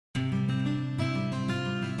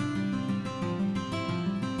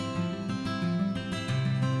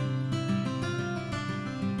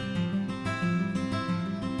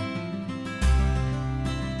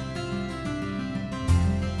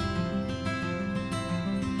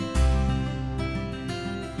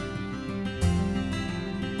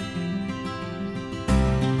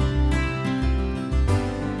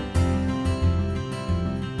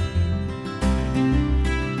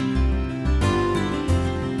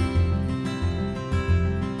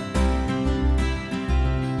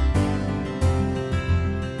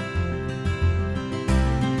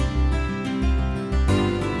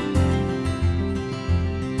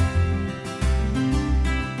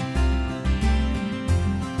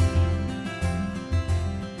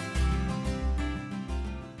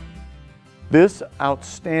This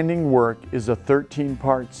outstanding work is a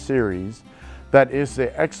 13-part series that is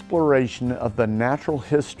the exploration of the natural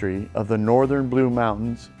history of the northern Blue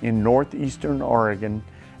Mountains in northeastern Oregon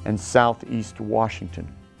and southeast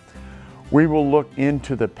Washington. We will look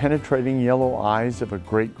into the penetrating yellow eyes of a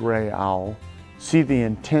great gray owl, see the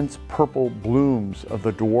intense purple blooms of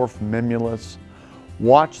the dwarf mimulus,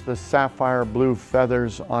 watch the sapphire blue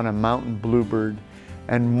feathers on a mountain bluebird,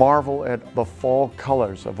 and marvel at the fall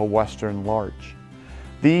colors of a western larch.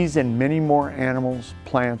 These and many more animals,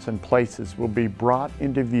 plants, and places will be brought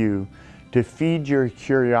into view to feed your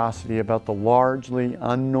curiosity about the largely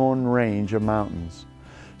unknown range of mountains.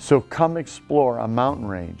 So come explore a mountain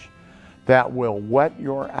range that will whet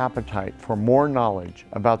your appetite for more knowledge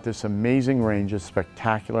about this amazing range of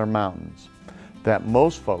spectacular mountains that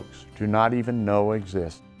most folks do not even know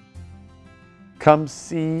exist. Come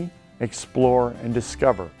see, explore, and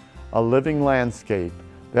discover a living landscape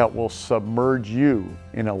that will submerge you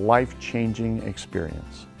in a life-changing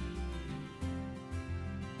experience.